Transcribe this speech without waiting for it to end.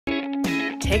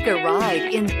Take a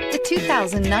ride in the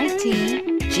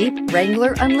 2019 Jeep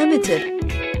Wrangler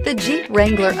Unlimited. The Jeep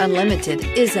Wrangler Unlimited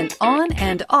is an on-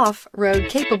 and off-road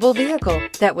capable vehicle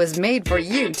that was made for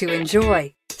you to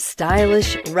enjoy.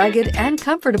 Stylish, rugged, and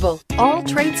comfortable. All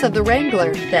traits of the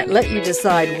Wrangler that let you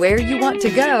decide where you want to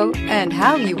go and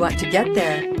how you want to get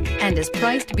there. And is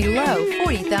priced below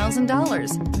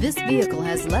 $40,000. This vehicle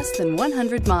has less than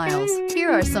 100 miles.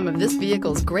 Here are some of this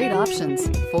vehicle's great options: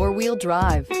 four-wheel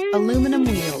drive, aluminum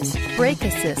wheels, brake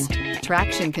assist,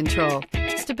 traction control,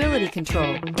 stability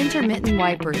control, intermittent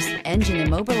wipers, engine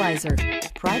immobilizer,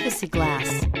 privacy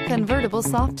glass, convertible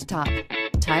soft top,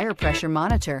 tire pressure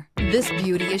monitor. This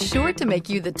beauty is sure to make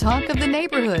you the talk of the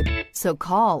neighborhood. So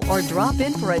call or drop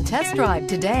in for a test drive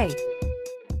today.